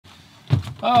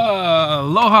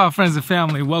Aloha, friends and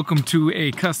family. Welcome to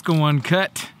a Kusko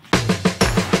Uncut.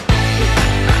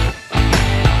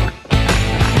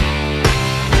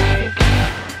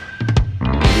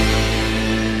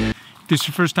 If this is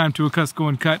your first time to a Kusko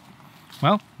Uncut,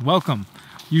 well, welcome.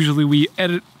 Usually we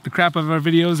edit the crap out of our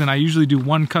videos, and I usually do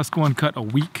one Kusko Uncut a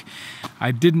week.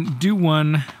 I didn't do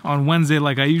one on Wednesday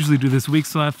like I usually do this week,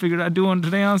 so I figured I'd do one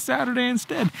today on Saturday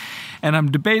instead. And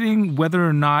I'm debating whether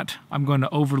or not I'm going to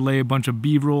overlay a bunch of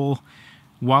B-roll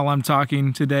while I'm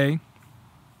talking today.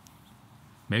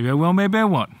 Maybe I will, maybe I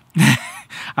won't. I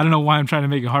don't know why I'm trying to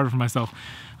make it harder for myself.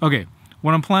 Okay,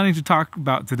 what I'm planning to talk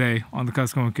about today on the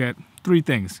Kusko Uncut, 3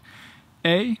 things.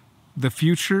 A, the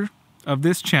future of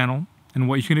this channel and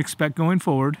what you can expect going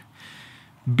forward.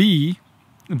 B,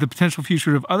 the potential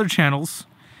future of other channels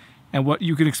and what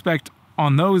you can expect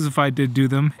on those if I did do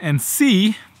them. And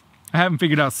C, I haven't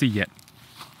figured out C yet,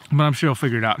 but I'm sure I'll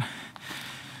figure it out.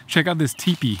 Check out this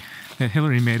teepee that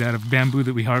Hillary made out of bamboo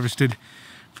that we harvested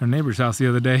from a neighbor's house the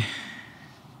other day.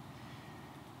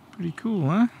 Pretty cool,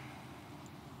 huh?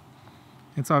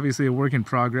 It's obviously a work in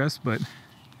progress, but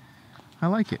I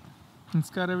like it. It's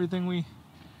got everything we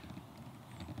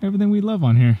love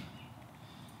on here.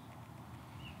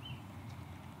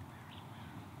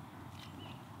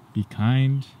 Be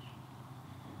kind.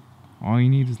 All you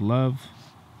need is love.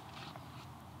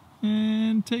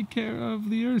 And take care of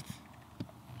the earth.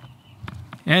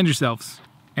 And yourselves.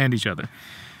 And each other.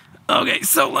 Okay,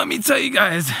 so let me tell you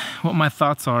guys what my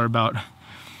thoughts are about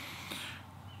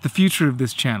the future of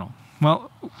this channel.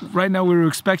 Well, right now we were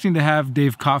expecting to have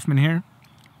Dave Kaufman here.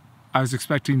 I was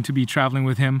expecting to be traveling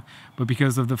with him, but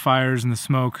because of the fires and the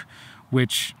smoke,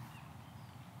 which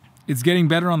it's getting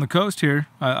better on the coast here.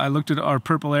 I looked at our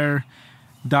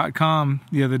purpleair.com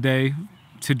the other day,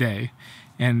 today,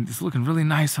 and it's looking really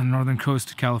nice on the northern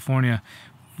coast of California.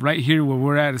 Right here where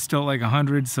we're at is still like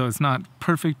 100, so it's not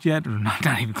perfect yet, or not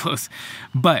even close,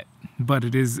 but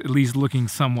it is at least looking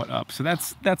somewhat up. So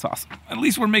that's awesome. At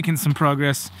least we're making some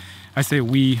progress. I say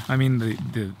we, I mean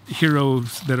the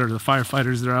heroes that are the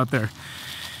firefighters that are out there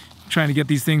trying to get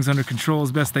these things under control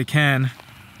as best they can.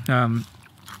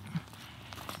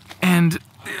 And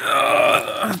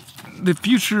the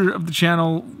future of the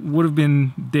channel would have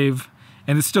been Dave,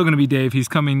 and it's still going to be Dave. He's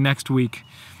coming next week,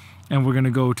 and we're going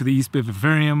to go to the East Bay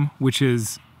Vivarium, which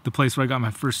is the place where I got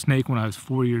my first snake when I was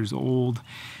 4 years old,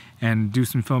 and do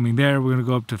some filming there. We're going to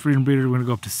go up to Freedom Breeder, we're going to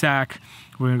go up to SAC,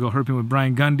 we're going to go herping with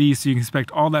Brian Gundy, so you can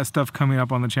expect all that stuff coming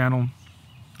up on the channel.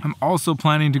 I'm also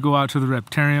planning to go out to the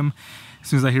Reptarium as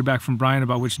soon as I hear back from Brian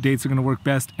about which dates are going to work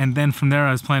best, and then from there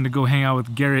I was planning to go hang out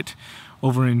with Garrett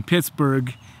over in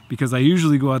Pittsburgh, because I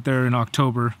usually go out there in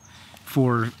October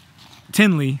for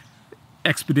Tinley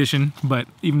expedition, but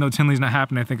even though Tinley's not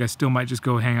happening, I think I still might just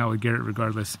go hang out with Garrett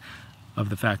regardless of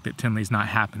the fact that Tinley's not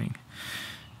happening.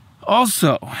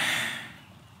 Also,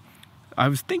 I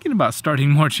was thinking about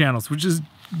starting more channels, which is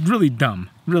really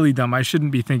dumb, really dumb. I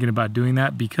shouldn't be thinking about doing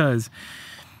that because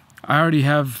I already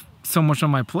have so much on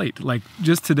my plate. Like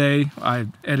just today, I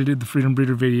edited the Freedom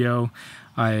Breeder video.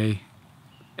 I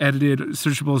edited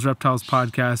Searchables Reptiles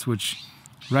podcast, which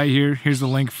right here's the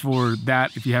link for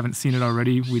that if you haven't seen it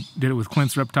already. We did it with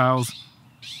Clint's Reptiles.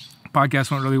 Podcast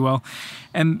went really well.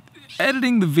 And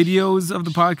editing the videos of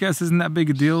the podcast isn't that big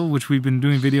a deal, which we've been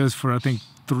doing videos for I think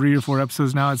 3 or 4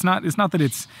 episodes now. It's not that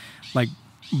it's like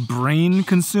brain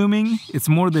consuming, it's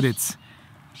more that it's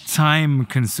time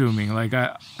consuming. Like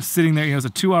sitting there, it's a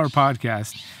 2-hour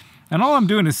podcast, and all I'm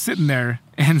doing is sitting there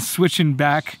and switching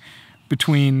back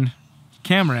between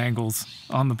camera angles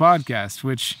on the podcast,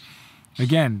 which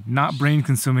again, not brain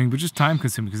consuming, but just time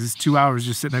consuming, because it's 2 hours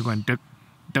just sitting there going duck,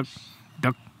 duck,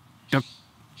 duck, duck,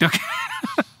 duck.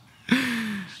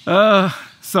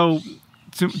 So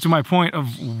to my point of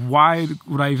why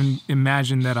would I even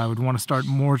imagine that I would want to start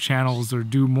more channels or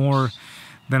do more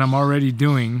than I'm already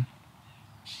doing?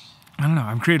 I don't know,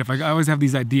 I'm creative. I always have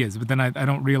these ideas, but then I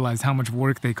don't realize how much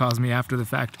work they cause me after the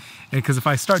fact. Because if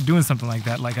I start doing something like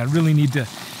that, like I need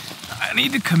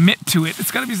to commit to it.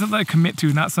 It's got to be something I commit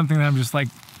to, not something that I'm just like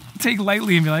take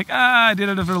lightly and be like, I did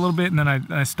it for a little bit and then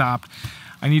I stopped.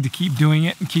 I need to keep doing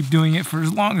it and keep doing it for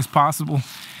as long as possible,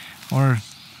 or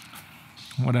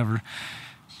whatever.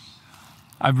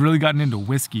 I've really gotten into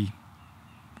whiskey,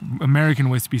 American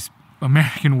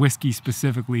whiskey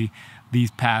specifically,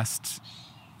 these past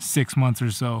 6 months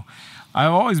or so.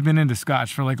 I've always been into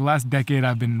Scotch. For like the last decade,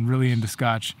 I've been really into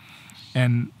Scotch.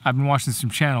 And I've been watching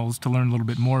some channels to learn a little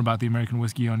bit more about the American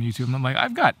whiskey on YouTube. And I'm like,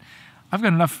 I've got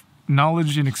enough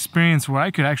knowledge and experience where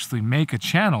I could actually make a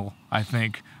channel, I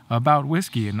think, about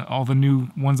whiskey and all the new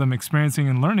ones I'm experiencing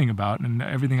and learning about, and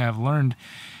everything I've learned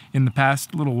in the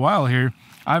past little while here,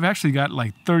 I've actually got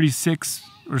like 36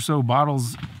 or so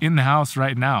bottles in the house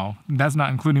right now. That's not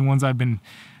including ones I've been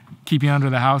keeping under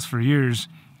the house for years.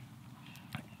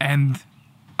 And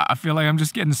I feel like I'm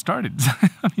just getting started.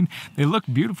 I mean, they look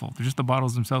beautiful. They're just, the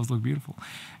bottles themselves look beautiful.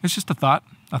 It's just a thought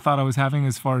I was having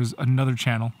as far as another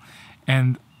channel.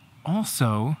 And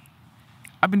also,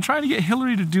 I've been trying to get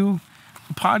Hillary to do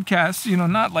a podcast, you know,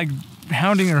 not like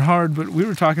hounding her hard, but we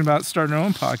were talking about starting our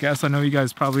own podcast. I know you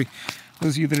guys probably,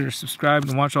 those of you that are subscribed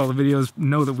and watch all the videos,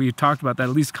 know that we talked about that at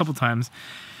least a couple times.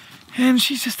 And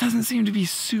she just doesn't seem to be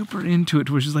super into it,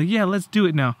 where she's like, yeah, let's do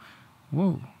it now.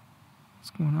 Whoa,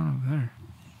 what's going on over there?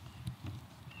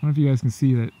 I don't know if you guys can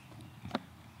see that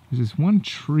there's this one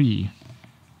tree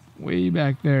way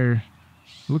back there.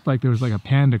 It looked like there was like a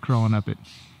panda crawling up it.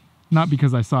 Not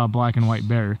because I saw a black and white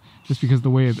bear, just because the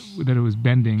way that it was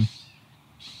bending.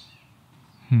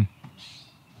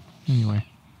 Anyway.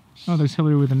 Oh, there's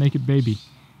Hillary with a naked baby.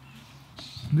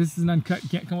 This is an uncut. You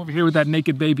can't come over here with that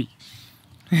naked baby.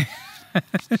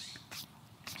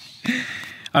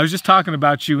 I was just talking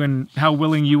about you and how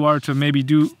willing you are to maybe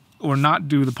do or not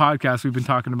do the podcast we've been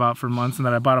talking about for months, and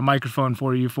that I bought a microphone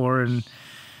for you for and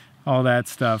all that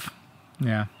stuff.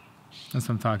 Yeah, that's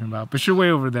what I'm talking about. But you're way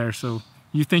over there, so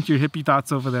you think your hippie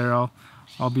thoughts over there, I'll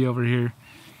be over here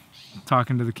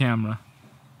talking to the camera.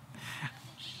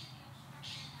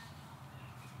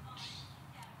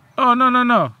 Oh,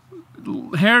 no.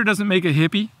 Hair doesn't make a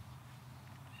hippie.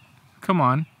 Come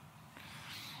on.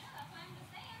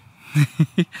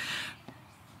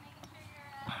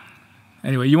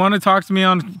 Anyway, you want to talk to me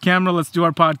on camera? Let's do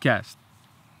our podcast.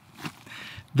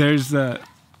 There's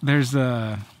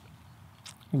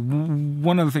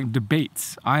one other thing,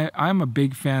 debates. I'm a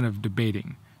big fan of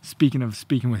debating. Speaking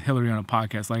with Hillary on a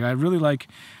podcast, like I really like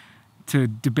to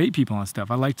debate people on stuff.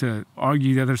 I like to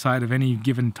argue the other side of any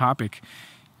given topic,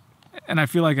 and I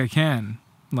feel like I can.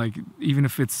 Like, even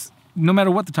if it's, no matter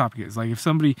what the topic is. Like, if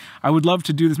somebody, I would love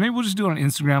to do this. Maybe we'll just do it on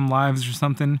Instagram Lives or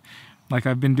something, like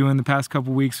I've been doing the past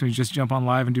couple weeks, where you just jump on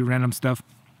live and do random stuff.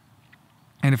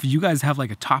 And if you guys have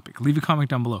like a topic, leave a comment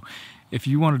down below. If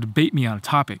you want to debate me on a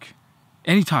topic,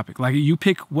 any topic, like you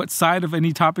pick what side of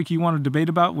any topic you want to debate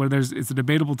about, where it's a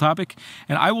debatable topic,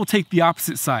 and I will take the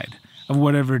opposite side of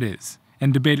whatever it is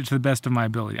and debate it to the best of my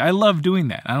ability. I love doing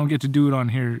that. I don't get to do it on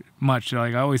here much.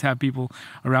 Like, I always have people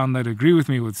around that agree with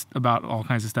me about all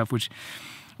kinds of stuff, which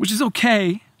is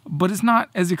okay, but it's not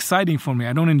as exciting for me.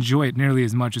 I don't enjoy it nearly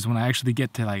as much as when I actually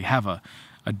get to like have a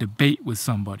debate with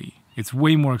somebody. It's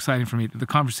way more exciting for me. The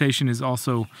conversation is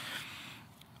also,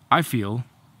 I feel,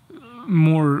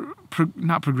 more,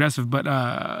 not progressive, but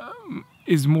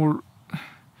is more,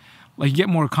 like, you get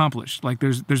more accomplished. Like,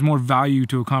 there's more value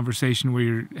to a conversation where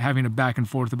you're having a back and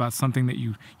forth about something that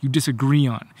you disagree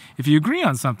on. If you agree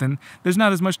on something, there's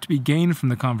not as much to be gained from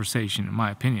the conversation, in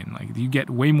my opinion. Like, you get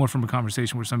way more from a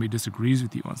conversation where somebody disagrees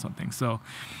with you on something. So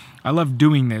I love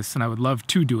doing this, and I would love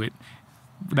to do it.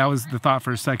 That was the thought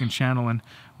for a second channel. And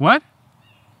what?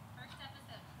 First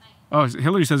episode tonight. Oh,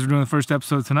 Hillary says we're doing the first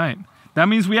episode tonight. That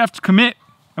means we have to commit,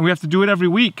 and we have to do it every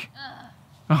week.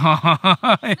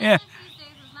 Yeah.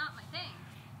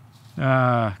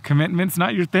 Commitment's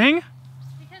not your thing?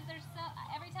 Because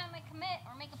every time I commit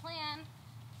or make a plan,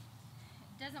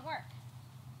 it doesn't work.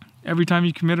 Every time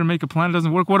you commit or make a plan, it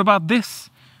doesn't work. What about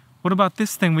this? What about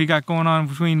this thing we got going on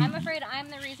between... I'm afraid I'm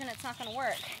the reason it's not going to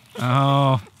work.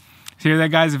 Oh. Hear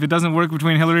that, guys? If it doesn't work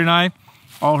between Hillary and I,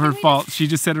 all her fault. She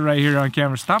just said it right here on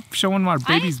camera. Stop showing our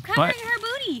baby's butt. I'm covering her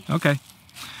booty. Okay.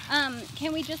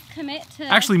 Can we just commit to...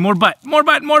 Actually, more butt. More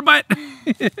butt. More butt.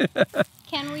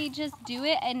 Can we just do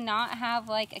it and not have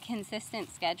like a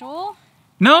consistent schedule?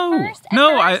 No.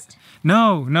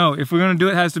 No. If we're going to do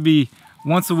it, it has to be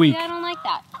once a week. See, I don't like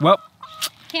that. Well.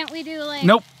 Can't we do like...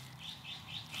 Nope.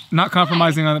 Not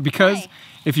compromising on it, because Why?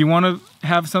 If you want to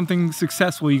have something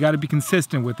successful, you got to be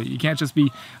consistent with it. You can't just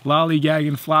be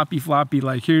lollygagging, floppy,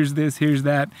 like here's this, here's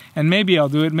that, and maybe I'll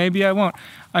do it, maybe I won't.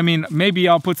 I mean, maybe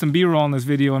I'll put some B-roll in this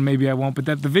video and maybe I won't, but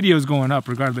that the video's going up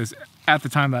regardless at the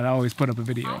time that I always put up a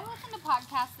video. I listen to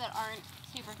podcasts that aren't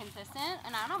super consistent,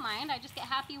 and I don't mind. I just get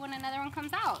happy when another one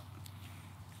comes out.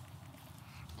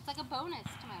 It's like a bonus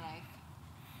to my life.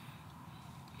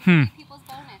 People's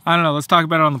bonus. I don't know. Let's talk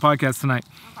about it on the podcast tonight.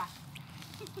 Okay.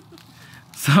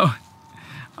 So,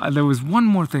 there was one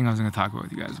more thing I was going to talk about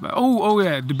with you guys about. Oh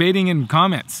yeah, debating in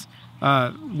comments.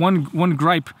 One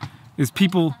gripe is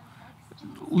people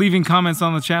leaving comments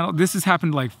on the channel. This has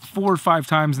happened like 4 or 5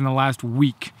 times in the last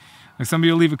week. Like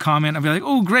somebody will leave a comment, I'll be like,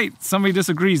 oh great, somebody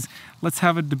disagrees. Let's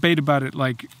have a debate about it.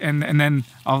 Like, and then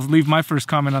I'll leave my first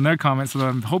comment on their comment, so that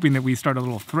I'm hoping that we start a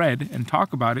little thread and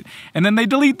talk about it. And then they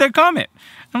delete their comment.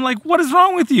 I'm like, what is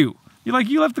wrong with you? You're like,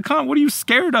 you left the comment. What are you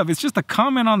scared of? It's just a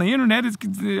comment on the internet.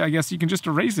 I guess you can just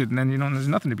erase it, and then there's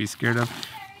nothing to be scared of.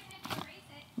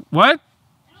 What?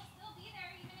 It'll still be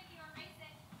there even if you erase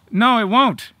it. No, it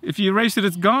won't. If you erase it,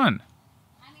 it's gone.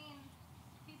 I mean,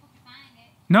 people can find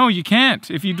it. No, you can't.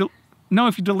 If you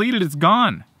delete it, it's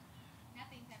gone.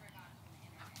 Nothing's ever gone from the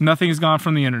internet. Nothing's gone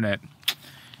from the internet.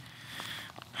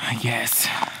 I guess.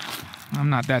 I'm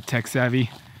not that tech savvy.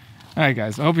 All right,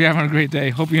 guys. I hope you're having a great day.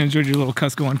 Hope you enjoyed your little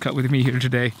Kusko Uncut with me here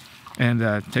today. And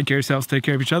take care of yourselves. Take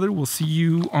care of each other. We'll see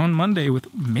you on Monday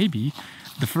with maybe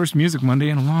the first Music Monday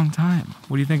in a long time.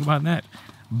 What do you think about that?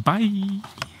 Bye.